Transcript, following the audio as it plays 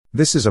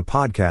This is a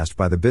podcast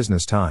by the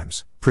Business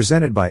Times,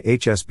 presented by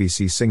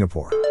HSBC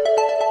Singapore.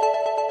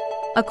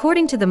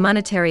 According to the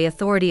Monetary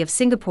Authority of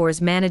Singapore's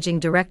Managing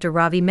Director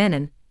Ravi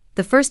Menon,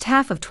 the first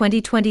half of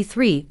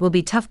 2023 will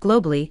be tough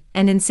globally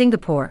and in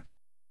Singapore.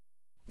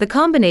 The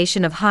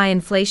combination of high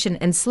inflation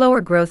and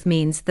slower growth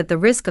means that the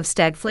risk of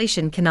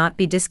stagflation cannot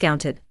be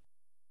discounted.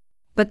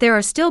 But there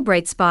are still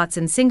bright spots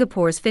in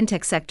Singapore's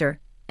fintech sector,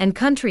 and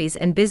countries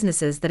and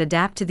businesses that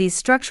adapt to these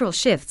structural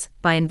shifts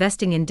by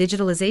investing in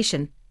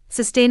digitalization,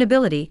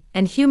 sustainability,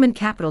 and human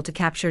capital to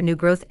capture new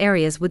growth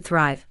areas would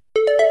thrive.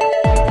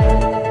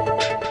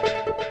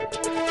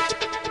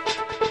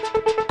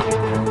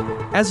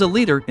 As a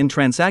leader in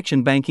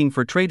transaction banking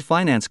for trade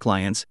finance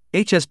clients,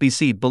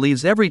 HSBC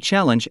believes every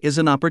challenge is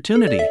an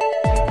opportunity.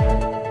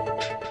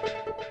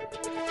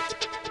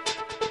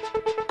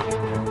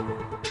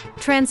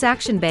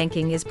 Transaction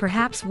banking is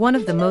perhaps one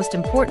of the most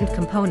important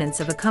components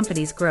of a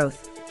company's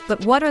growth.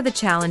 But what are the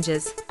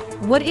challenges?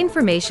 What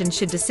information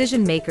should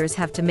decision makers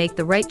have to make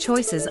the right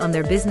choices on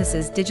their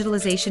business's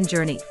digitalization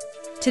journey?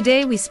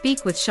 Today we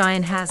speak with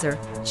Cheyenne Hazar,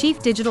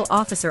 Chief Digital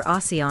Officer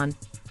ASEAN,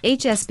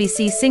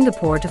 HSBC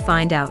Singapore, to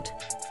find out.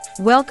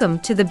 Welcome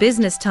to the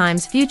Business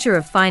Times Future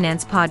of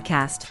Finance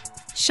podcast.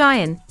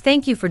 Cheyenne,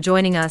 thank you for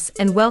joining us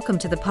and welcome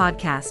to the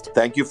podcast.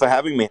 Thank you for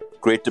having me.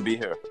 Great to be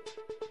here.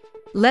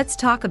 Let's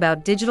talk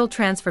about digital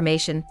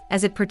transformation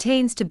as it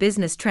pertains to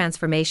business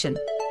transformation.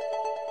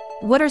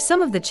 What are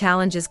some of the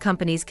challenges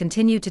companies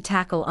continue to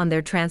tackle on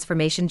their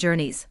transformation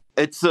journeys?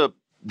 It's a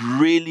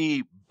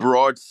really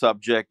broad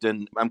subject,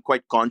 and I'm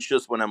quite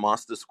conscious when I'm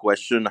asked this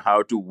question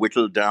how to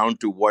whittle down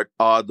to what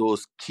are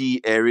those key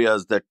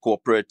areas that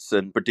corporates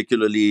and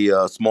particularly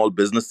small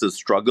businesses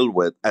struggle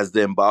with as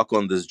they embark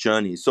on this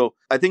journey. So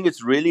I think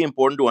it's really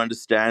important to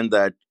understand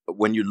that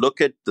when you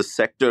look at the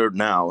sector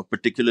now,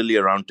 particularly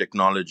around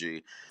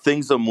technology,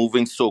 things are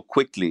moving so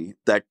quickly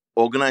that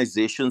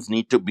organizations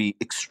need to be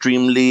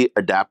extremely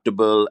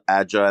adaptable,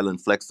 agile,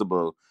 and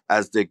flexible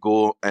as they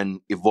go and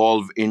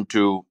evolve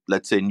into,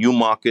 let's say, new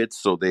markets.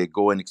 So they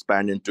go and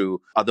expand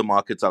into other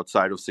markets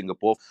outside of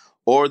Singapore,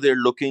 or they're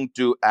looking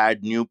to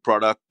add new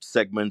product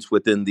segments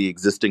within the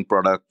existing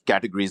product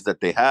categories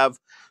that they have.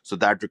 So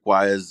that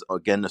requires,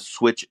 again, a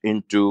switch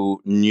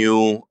into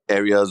new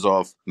areas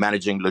of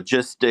managing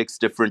logistics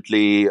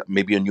differently,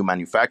 maybe a new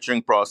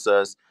manufacturing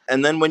process.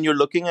 And then when you're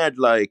looking at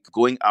like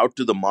going out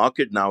to the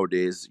market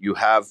nowadays, you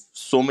have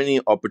so many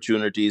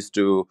opportunities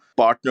to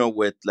partner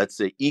with, let's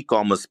say,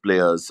 e-commerce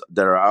players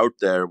that are out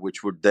there,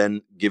 which would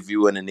then give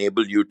you and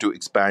enable you to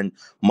expand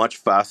much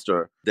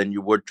faster than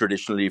you would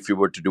traditionally if you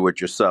were to do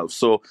it yourself.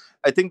 So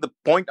I think the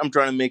point I'm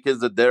trying to make is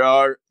that there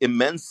are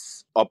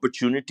immense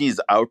opportunities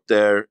out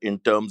there in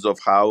terms of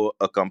how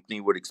a company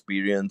would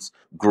experience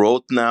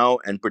growth now.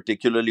 And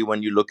particularly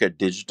when you look at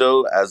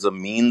digital as a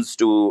means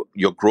to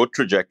your growth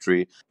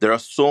trajectory, there are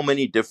so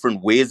many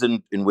different ways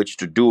in which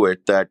to do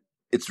it that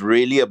it's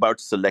really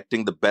about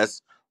selecting the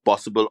best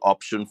possible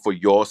option for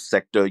your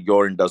sector,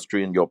 your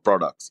industry, and your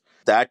products.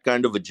 That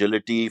kind of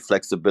agility,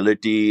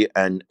 flexibility,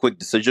 and quick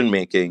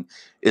decision-making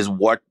is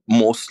what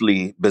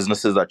mostly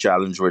businesses are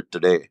challenged with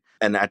today.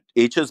 And at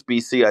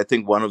HSBC, I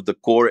think one of the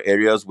core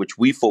areas which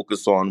we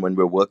focus on when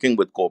we're working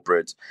with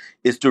corporates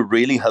is to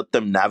really help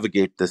them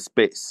navigate this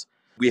space.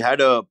 We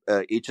had a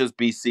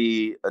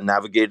HSBC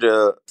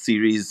Navigator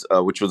series,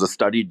 which was a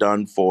study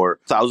done for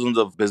thousands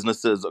of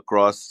businesses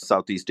across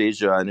Southeast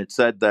Asia. And it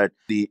said that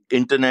the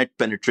internet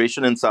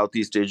penetration in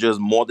Southeast Asia is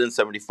more than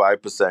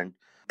 75%.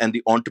 And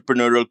the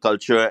entrepreneurial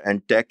culture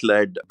and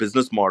tech-led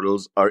business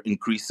models are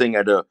increasing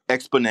at an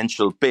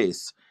exponential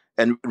pace.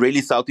 And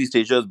really, Southeast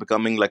Asia is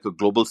becoming like a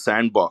global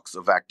sandbox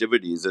of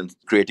activities and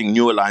creating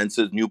new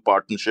alliances, new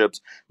partnerships,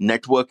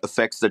 network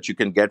effects that you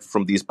can get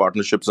from these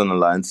partnerships and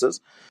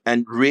alliances.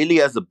 And really,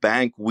 as a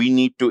bank, we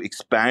need to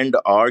expand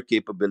our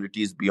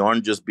capabilities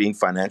beyond just being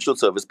financial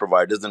service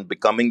providers and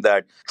becoming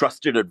that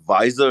trusted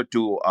advisor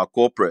to our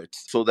corporates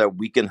so that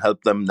we can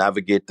help them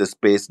navigate this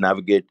space,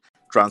 navigate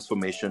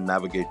transformation,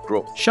 navigate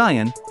growth.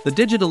 Cheyenne, the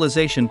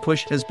digitalization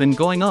push has been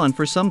going on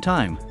for some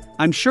time.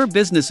 I'm sure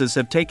businesses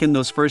have taken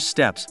those first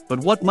steps, but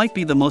what might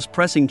be the most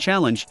pressing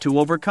challenge to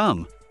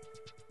overcome?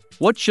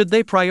 What should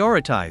they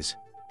prioritize?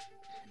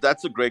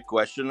 That's a great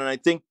question. And I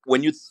think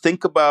when you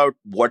think about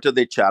what are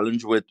they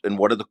challenged with and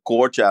what are the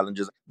core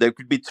challenges, there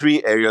could be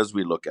three areas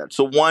we look at.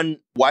 So one,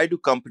 why do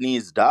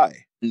companies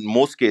die? In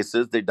most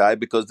cases, they die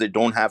because they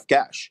don't have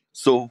cash.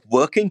 So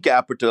working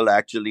capital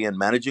actually and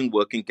managing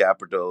working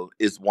capital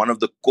is one of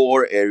the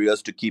core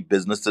areas to keep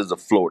businesses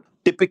afloat.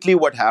 Typically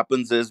what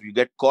happens is you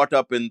get caught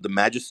up in the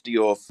majesty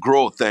of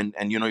growth and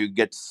you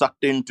get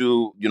sucked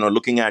into,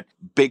 looking at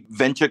big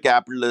venture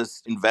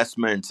capitalist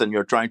investments and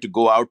you're trying to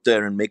go out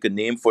there and make a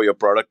name for your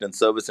product and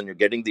service and you're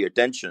getting the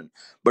attention.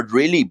 But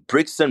really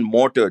bricks and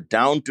mortar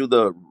down to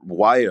the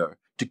wire,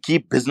 to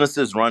keep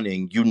businesses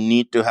running, you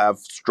need to have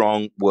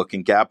strong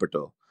working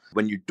capital.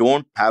 When you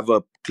don't have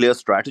a clear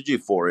strategy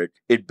for it,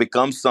 it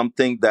becomes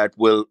something that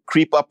will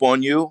creep up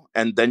on you.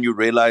 And then you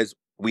realize,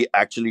 we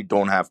actually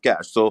don't have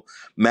cash. So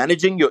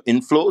managing your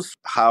inflows,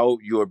 how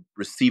you're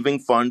receiving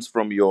funds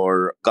from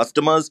your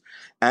customers,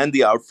 and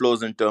the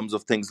outflows in terms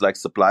of things like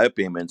supplier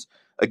payments.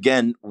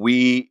 Again,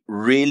 we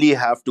really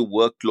have to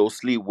work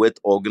closely with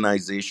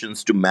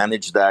organizations to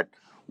manage that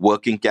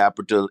working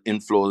capital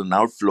inflow and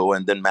outflow,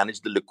 and then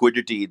manage the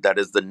liquidity that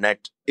is the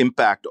net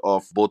impact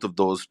of both of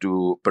those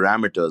two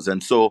parameters.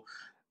 And so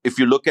if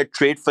you look at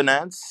trade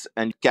finance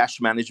and cash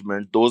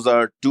management, those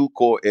are two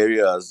core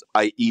areas,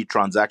 i.e.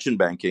 transaction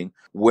banking,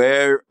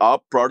 where our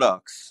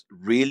products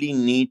really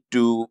need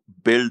to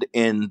build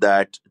in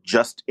that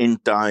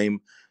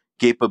just-in-time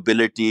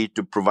capability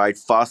to provide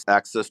fast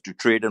access to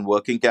trade and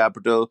working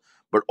capital,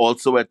 but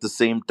also at the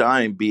same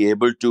time be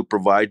able to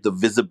provide the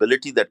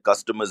visibility that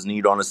customers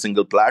need on a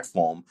single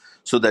platform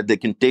so that they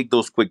can take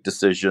those quick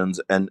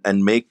decisions and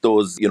make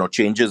those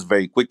changes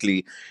very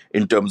quickly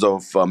in terms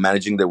of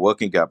managing their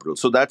working capital.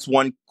 So that's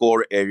one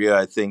core area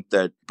I think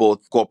that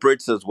both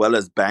corporates as well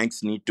as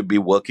banks need to be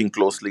working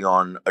closely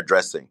on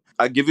addressing.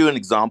 I'll give you an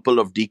example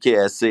of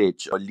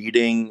DKSH, a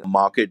leading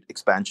market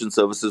expansion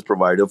services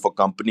provider for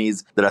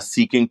companies that are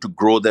seeking to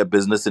grow their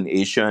business in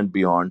Asia and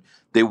beyond.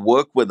 They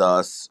work with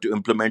us to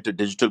implement a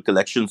digital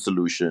collection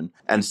solution.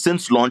 And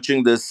since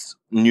launching this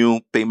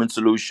new payment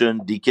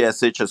solution,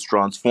 DKSH has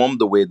transformed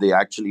the way they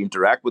actually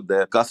interact with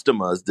their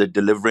customers. They're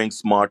delivering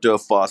smarter,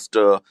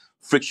 faster,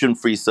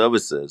 friction-free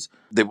services.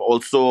 They've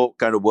also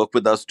kind of worked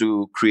with us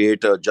to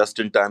create a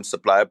just-in-time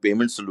supplier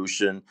payment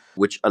solution,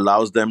 which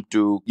allows them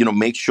to,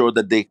 make sure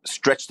that they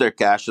stretch their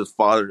cash as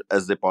far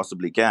as they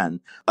possibly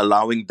can,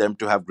 allowing them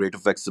to have greater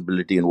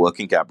flexibility in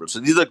working capital. So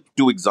these are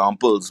two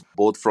examples,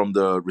 both from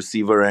the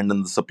receiver end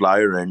and the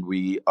supplier end,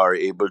 we are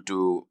able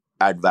to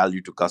add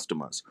value to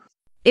customers.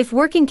 If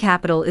working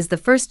capital is the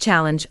first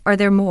challenge, are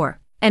there more?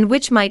 And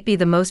which might be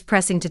the most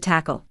pressing to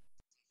tackle?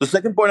 The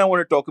second point I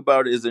want to talk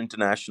about is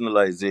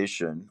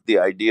internationalization. The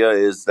idea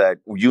is that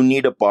you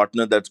need a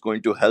partner that's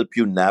going to help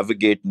you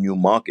navigate new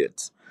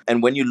markets.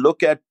 And when you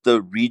look at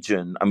the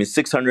region,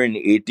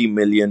 680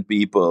 million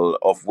people,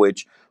 of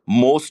which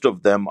most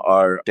of them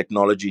are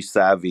technology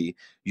savvy,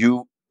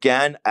 you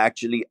can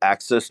actually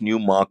access new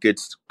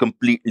markets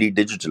completely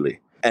digitally.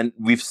 And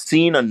we've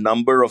seen a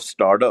number of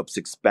startups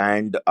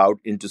expand out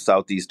into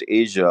Southeast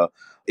Asia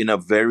in a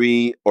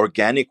very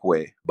organic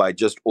way by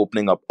just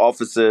opening up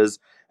offices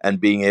and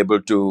being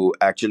able to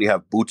actually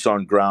have boots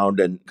on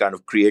ground and kind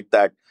of create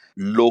that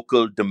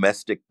local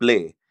domestic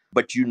play.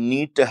 But you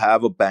need to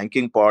have a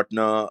banking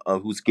partner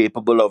who's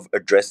capable of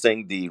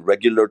addressing the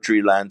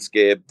regulatory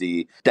landscape,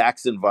 the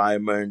tax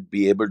environment,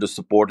 be able to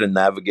support and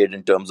navigate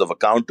in terms of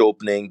account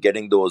opening,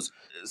 getting those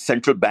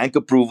central bank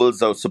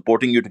approvals, or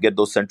supporting you to get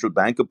those central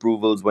bank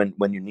approvals when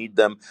you need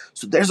them.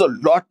 So there's a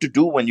lot to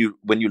do when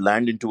you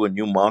land into a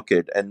new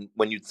market. And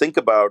when you think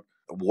about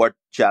what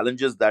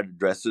challenges that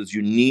addresses,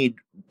 you need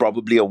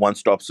probably a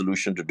one-stop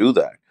solution to do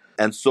that.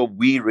 And so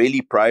we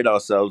really pride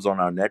ourselves on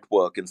our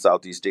network in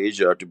Southeast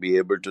Asia to be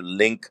able to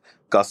link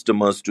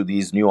customers to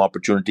these new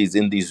opportunities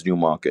in these new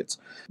markets.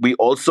 We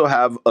also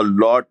have a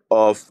lot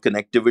of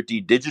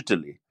connectivity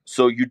digitally.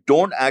 So you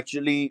don't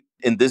actually,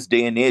 in this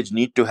day and age,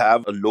 need to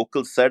have a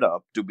local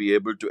setup to be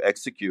able to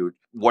execute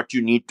what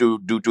you need to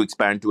do to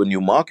expand to a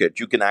new market.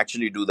 You can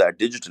actually do that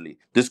digitally.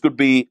 This could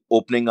be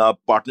opening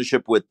up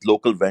partnership with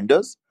local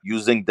vendors,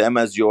 using them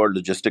as your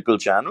logistical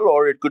channel,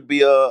 or it could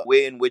be a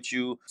way in which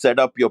you set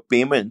up your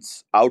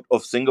payments out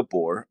of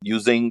Singapore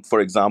using, for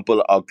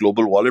example, our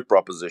global wallet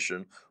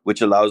proposition,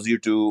 which allows you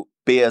to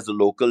pay as a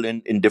local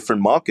in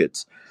different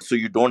markets. So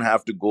you don't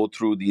have to go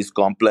through these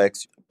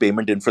complex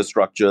payment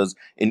infrastructures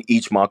in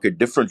each market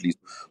differently.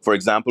 For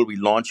example, we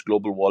launched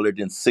Global Wallet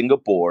in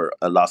Singapore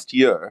last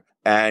year,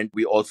 and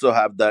we also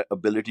have that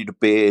ability to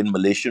pay in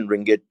Malaysian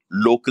ringgit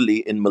locally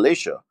in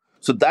Malaysia.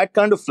 So that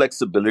kind of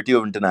flexibility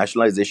of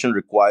internationalization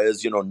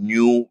requires,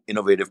 new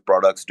innovative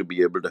products to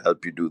be able to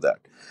help you do that.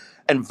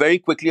 And very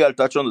quickly, I'll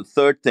touch on the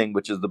third thing,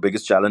 which is the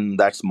biggest challenge, and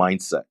that's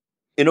mindset.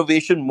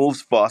 Innovation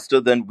moves faster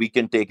than we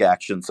can take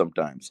action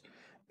sometimes.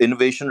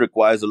 Innovation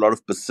requires a lot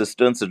of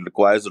persistence. It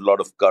requires a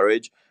lot of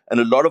courage. And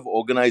a lot of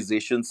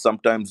organizations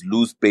sometimes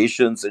lose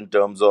patience in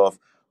terms of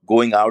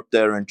going out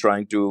there and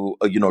trying to,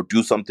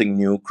 do something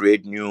new,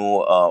 create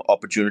new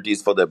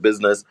opportunities for their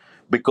business,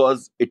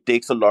 because it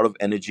takes a lot of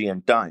energy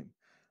and time.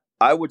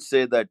 I would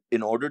say that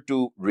in order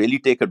to really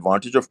take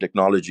advantage of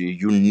technology,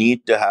 you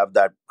need to have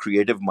that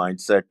creative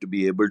mindset to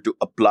be able to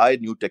apply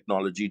new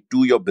technology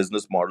to your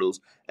business models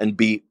and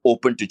be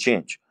open to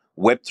change.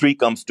 Web3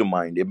 comes to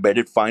mind,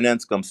 embedded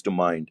finance comes to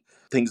mind,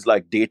 things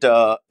like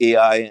data,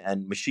 AI,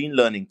 and machine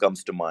learning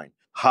comes to mind.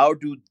 How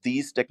do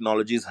these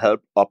technologies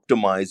help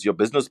optimize your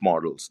business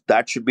models?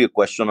 That should be a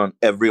question on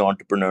every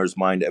entrepreneur's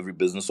mind, every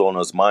business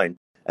owner's mind.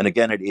 And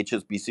again, at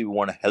HSBC, we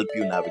want to help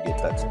you navigate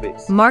that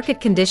space. Market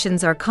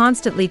conditions are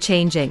constantly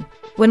changing.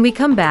 When we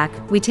come back,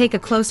 we take a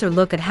closer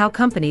look at how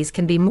companies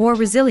can be more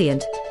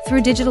resilient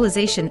through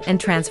digitalization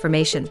and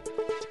transformation.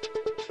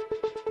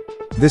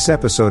 This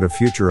episode of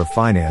Future of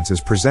Finance is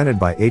presented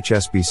by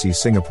HSBC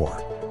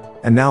Singapore.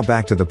 And now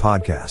back to the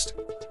podcast.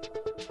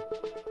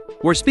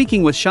 We're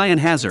speaking with Cheyenne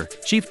Hazar,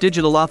 Chief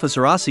Digital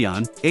Officer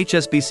ASEAN,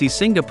 HSBC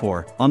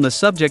Singapore, on the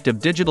subject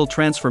of digital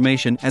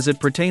transformation as it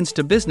pertains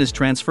to business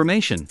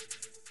transformation.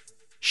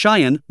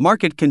 Cheyenne,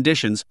 market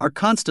conditions are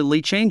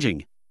constantly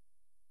changing.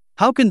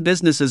 How can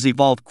businesses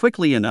evolve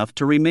quickly enough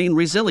to remain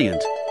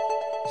resilient?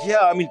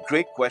 Yeah,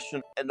 great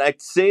question. And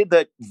I'd say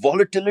that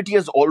volatility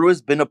has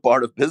always been a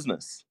part of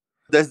business.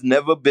 There's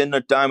never been a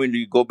time when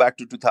you go back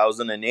to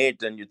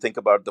 2008 and you think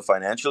about the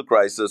financial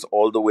crisis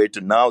all the way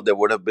to now, there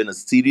would have been a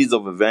series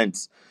of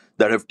events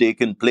that have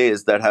taken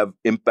place that have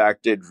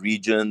impacted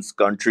regions,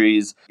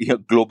 countries,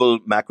 global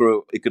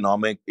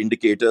macroeconomic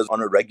indicators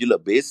on a regular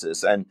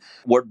basis. And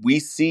what we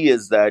see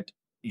is that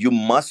you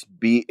must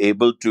be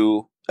able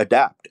to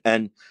adapt.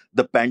 And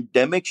the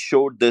pandemic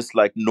showed this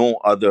like no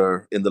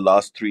other in the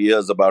last 3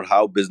 years about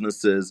how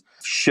businesses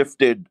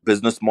shifted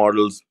business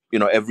models,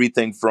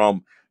 everything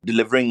from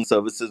delivering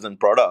services and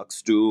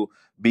products to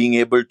being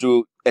able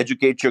to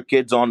educate your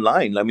kids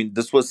online.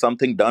 This was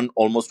something done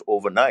almost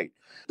overnight.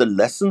 The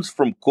lessons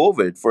from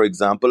COVID, for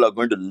example, are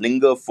going to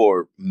linger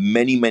for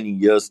many, many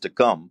years to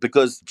come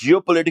because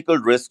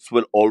geopolitical risks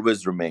will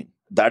always remain.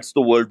 That's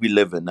the world we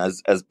live in,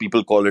 as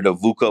people call it, a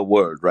VUCA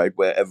world, right?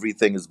 Where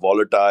everything is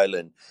volatile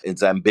and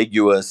it's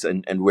ambiguous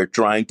and we're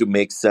trying to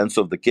make sense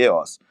of the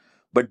chaos.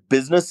 But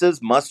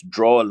businesses must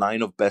draw a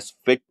line of best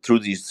fit through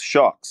these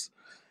shocks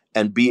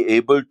and be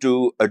able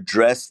to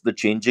address the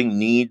changing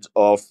needs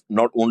of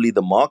not only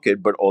the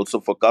market, but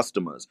also for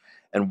customers.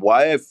 And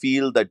why I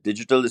feel that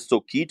digital is so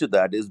key to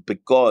that is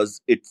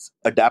because its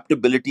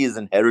adaptability is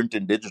inherent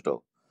in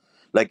digital.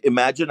 Like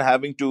imagine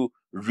having to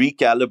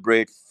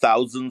recalibrate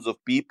thousands of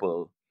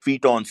people,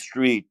 feet on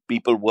street,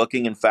 people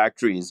working in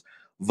factories,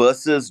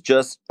 versus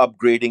just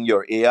upgrading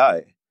your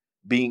AI,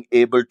 being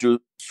able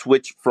to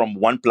switch from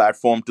one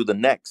platform to the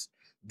next.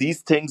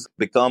 These things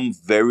become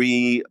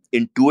very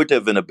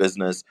intuitive in a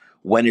business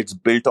when it's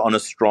built on a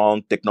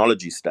strong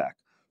technology stack.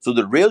 So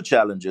the real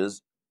challenge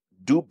is,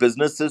 do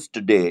businesses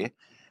today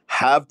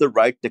have the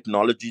right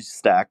technology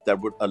stack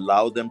that would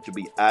allow them to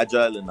be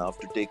agile enough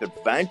to take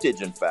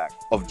advantage, in fact,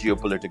 of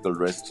geopolitical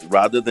risks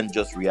rather than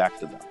just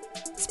react to them?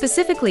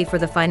 Specifically for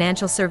the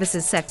financial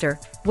services sector,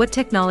 what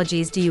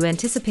technologies do you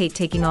anticipate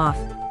taking off?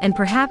 And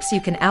perhaps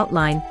you can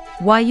outline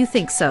why you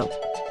think so.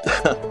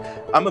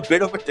 I'm a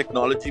bit of a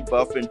technology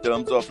buff in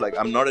terms of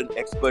I'm not an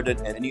expert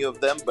in any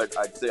of them, but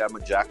I'd say I'm a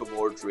jack of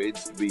all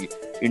trades to be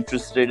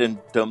interested in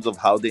terms of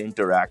how they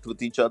interact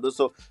with each other.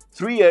 So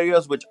 3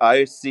 areas which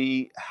I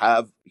see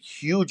have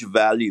huge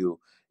value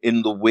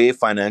in the way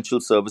financial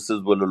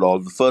services will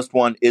evolve. The first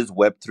one is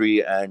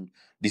Web3 and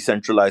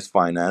decentralized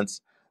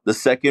finance. The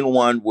second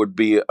one would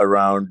be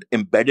around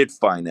embedded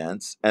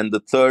finance. And the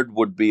third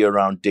would be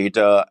around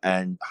data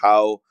and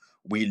how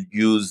we'll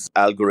use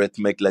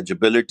algorithmic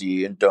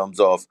legibility in terms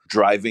of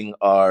driving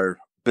our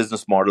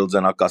business models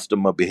and our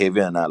customer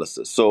behavior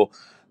analysis. So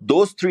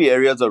those 3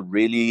 areas are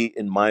really,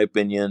 in my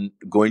opinion,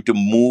 going to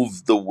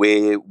move the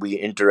way we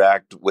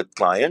interact with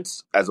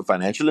clients as a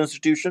financial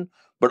institution,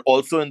 but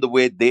also in the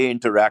way they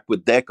interact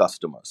with their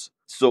customers.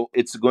 So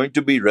it's going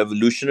to be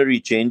revolutionary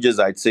changes,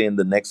 I'd say, in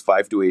the next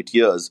 5 to 8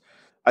 years.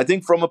 I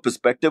think from a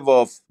perspective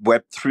of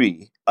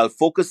Web3, I'll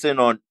focus in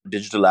on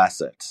digital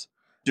assets.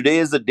 Today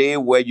is a day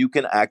where you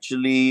can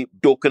actually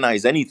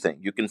tokenize anything.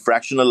 You can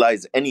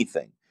fractionalize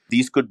anything.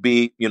 These could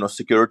be,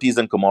 securities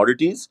and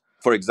commodities.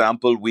 For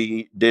example,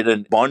 we did a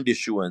bond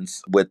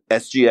issuance with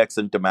SGX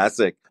and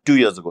Temasek 2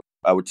 years ago,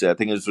 I would say. I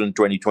think it was in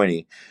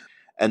 2020.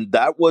 And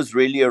that was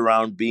really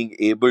around being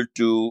able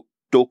to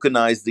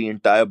tokenize the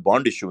entire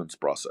bond issuance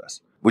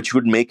process, which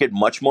would make it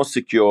much more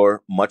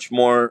secure, much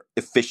more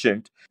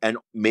efficient, and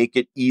make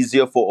it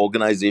easier for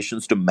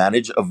organizations to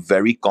manage a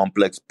very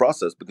complex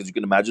process. Because you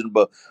can imagine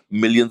about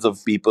millions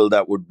of people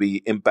that would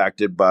be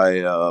impacted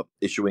by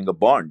issuing a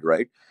bond,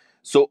 right?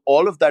 So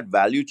all of that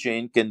value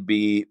chain can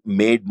be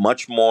made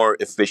much more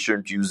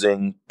efficient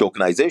using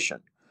tokenization.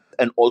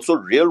 And also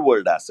real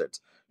world assets.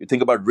 You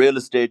think about real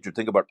estate, you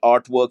think about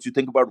artworks, you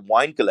think about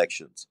wine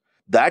collections.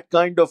 That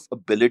kind of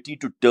ability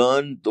to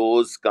turn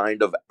those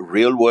kind of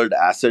real world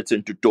assets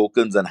into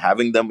tokens and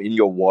having them in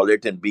your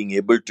wallet and being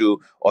able to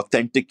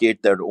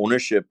authenticate their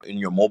ownership in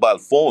your mobile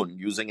phone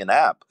using an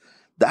app,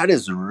 that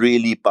is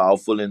really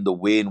powerful in the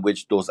way in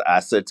which those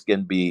assets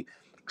can be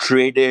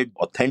traded,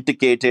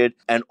 authenticated,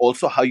 and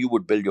also how you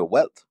would build your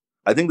wealth.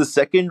 I think the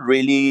second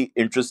really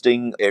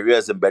interesting area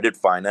is embedded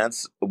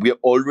finance. We are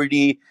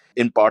already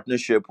in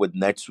partnership with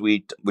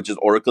NetSuite, which is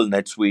Oracle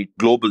NetSuite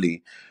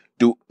globally,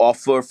 to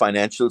offer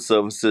financial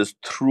services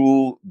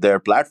through their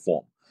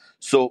platform.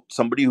 So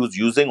somebody who's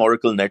using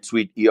Oracle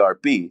NetSuite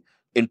ERP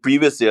in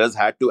previous years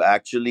had to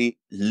actually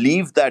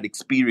leave that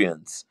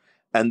experience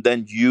and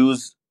then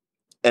use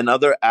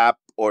another app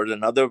or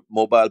another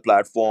mobile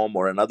platform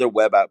or another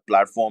web app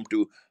platform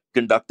to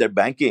conduct their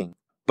banking.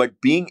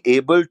 But being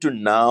able to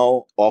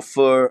now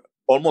offer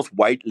almost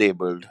white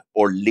labeled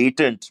or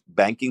latent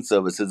banking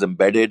services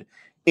embedded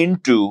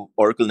into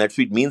Oracle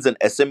NetSuite means an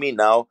SME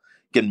now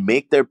can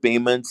make their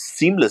payments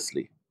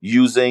seamlessly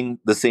using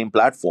the same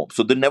platform.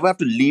 So they never have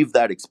to leave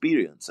that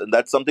experience. And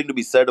that's something to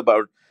be said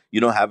about,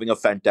 having a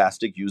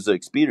fantastic user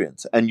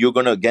experience. And you're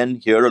going to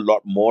again hear a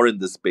lot more in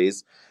this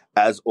space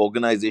as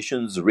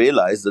organizations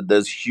realize that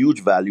there's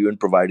huge value in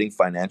providing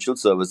financial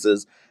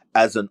services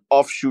as an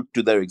offshoot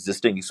to their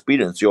existing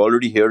experience. You're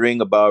already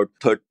hearing about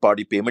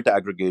third-party payment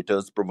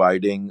aggregators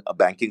providing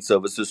banking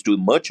services to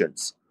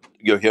merchants.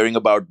 You're hearing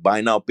about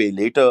buy now, pay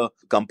later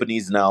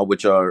companies now,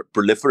 which are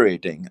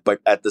proliferating. But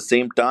at the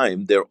same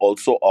time, they're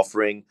also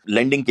offering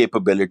lending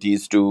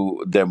capabilities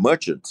to their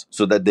merchants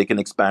so that they can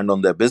expand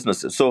on their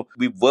businesses. So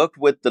we've worked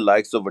with the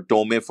likes of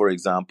Atome, for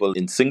example,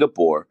 in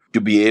Singapore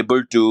to be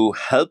able to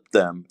help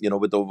them,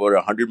 with over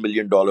 $100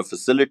 million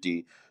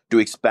facility to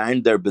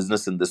expand their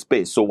business in this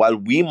space. So while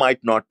we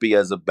might not be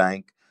as a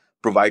bank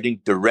providing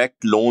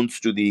direct loans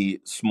to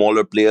the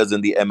smaller players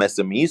in the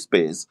MSME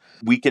space,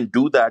 we can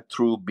do that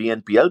through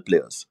BNPL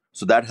players.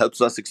 So that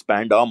helps us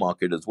expand our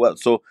market as well.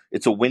 So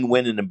it's a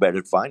win-win in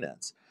embedded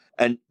finance.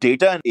 And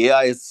data and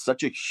AI is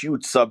such a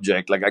huge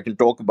subject. Like I can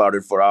talk about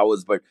it for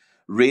hours, but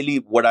really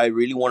what I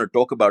really want to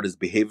talk about is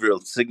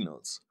behavioral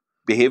signals.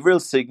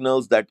 Behavioral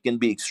signals that can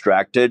be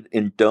extracted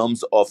in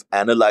terms of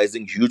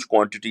analyzing huge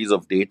quantities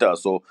of data.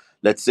 So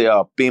let's say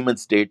our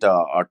payments data,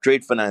 our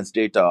trade finance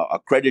data, our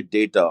credit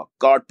data,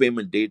 card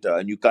payment data,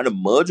 and you kind of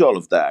merge all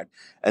of that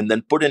and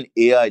then put an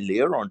AI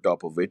layer on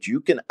top of it,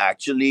 you can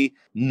actually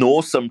know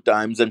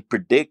sometimes and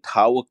predict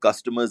how a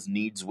customer's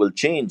needs will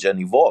change and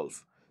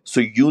evolve. So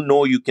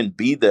you can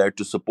be there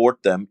to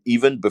support them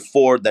even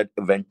before that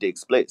event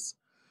takes place.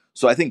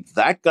 So I think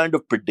that kind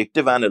of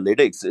predictive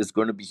analytics is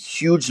going to be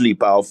hugely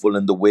powerful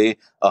in the way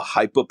a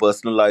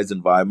hyper-personalized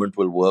environment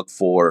will work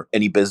for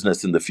any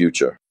business in the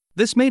future.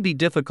 This may be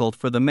difficult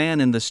for the man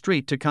in the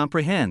street to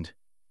comprehend.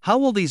 How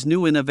will these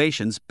new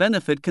innovations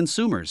benefit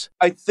consumers?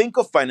 I think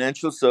of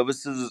financial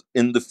services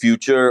in the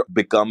future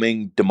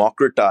becoming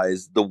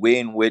democratized the way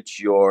in which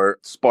your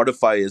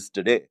Spotify is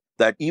today.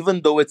 That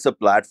even though it's a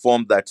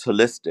platform that's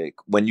holistic,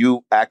 when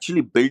you actually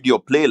build your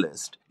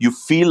playlist, you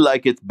feel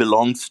like it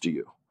belongs to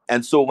you.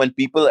 And so when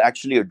people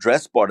actually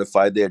address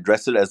Spotify, they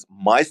address it as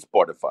my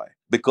Spotify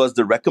because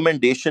the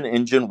recommendation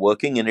engine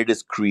working in it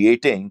is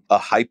creating a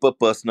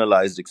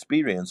hyper-personalized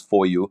experience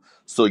for you.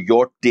 So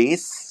your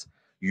tastes,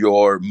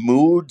 your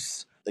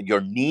moods,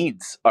 your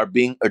needs are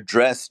being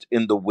addressed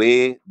in the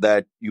way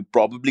that you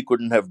probably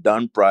couldn't have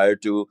done prior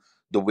to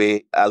the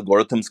way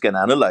algorithms can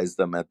analyze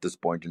them at this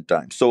point in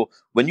time. So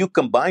when you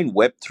combine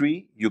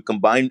Web3, you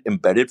combine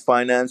embedded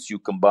finance, you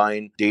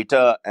combine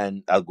data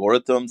and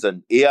algorithms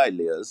and AI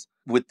layers,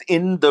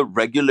 within the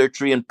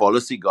regulatory and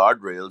policy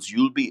guardrails,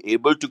 you'll be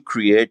able to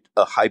create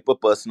a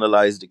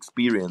hyper-personalized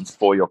experience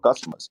for your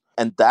customers.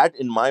 And that,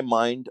 in my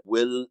mind,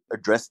 will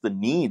address the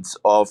needs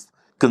of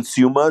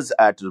consumers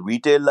at the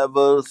retail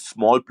level,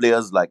 small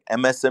players like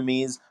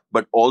MSMEs,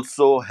 but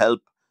also help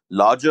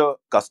larger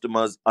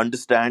customers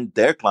understand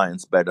their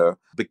clients better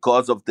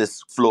because of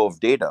this flow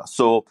of data.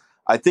 So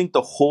I think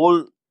the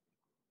whole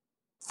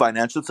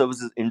financial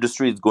services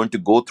industry is going to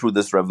go through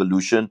this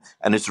revolution,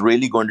 and it's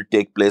really going to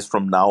take place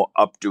from now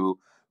up to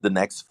the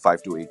next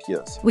 5 to 8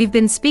 years. We've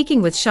been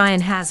speaking with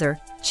Shayan Hazar,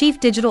 Chief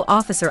Digital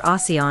Officer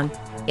ASEAN,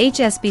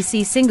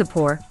 HSBC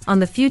Singapore, on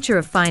the future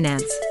of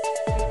finance.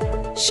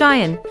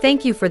 Shayan,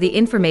 thank you for the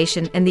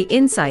information and the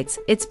insights.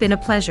 It's been a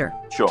pleasure.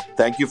 Sure.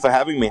 Thank you for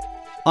having me.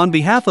 On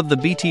behalf of the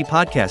BT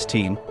Podcast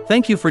team,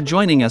 thank you for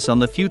joining us on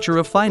the future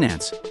of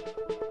finance.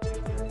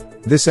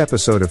 This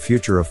episode of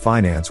Future of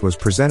Finance was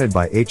presented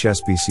by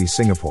HSBC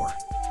Singapore.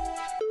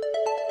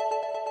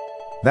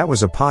 That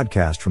was a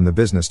podcast from the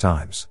Business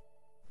Times.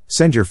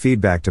 Send your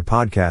feedback to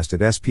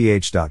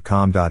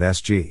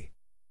podcast@sph.com.sg.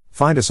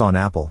 Find us on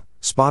Apple,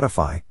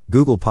 Spotify,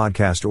 Google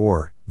Podcast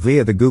or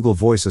via the Google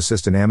Voice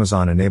Assistant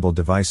Amazon-enabled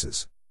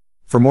devices.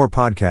 For more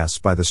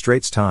podcasts by The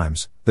Straits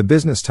Times, The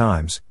Business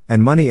Times,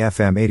 and Money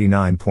FM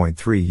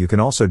 89.3, you can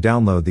also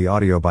download the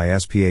audio by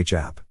SPH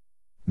app.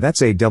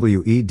 That's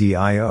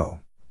AWEDIO.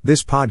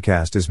 This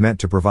podcast is meant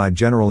to provide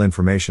general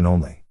information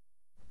only.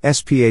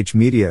 SPH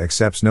Media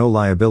accepts no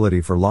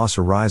liability for loss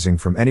arising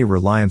from any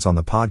reliance on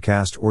the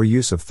podcast or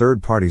use of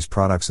third parties'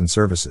 products and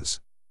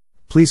services.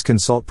 Please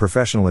consult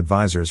professional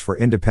advisors for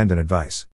independent advice.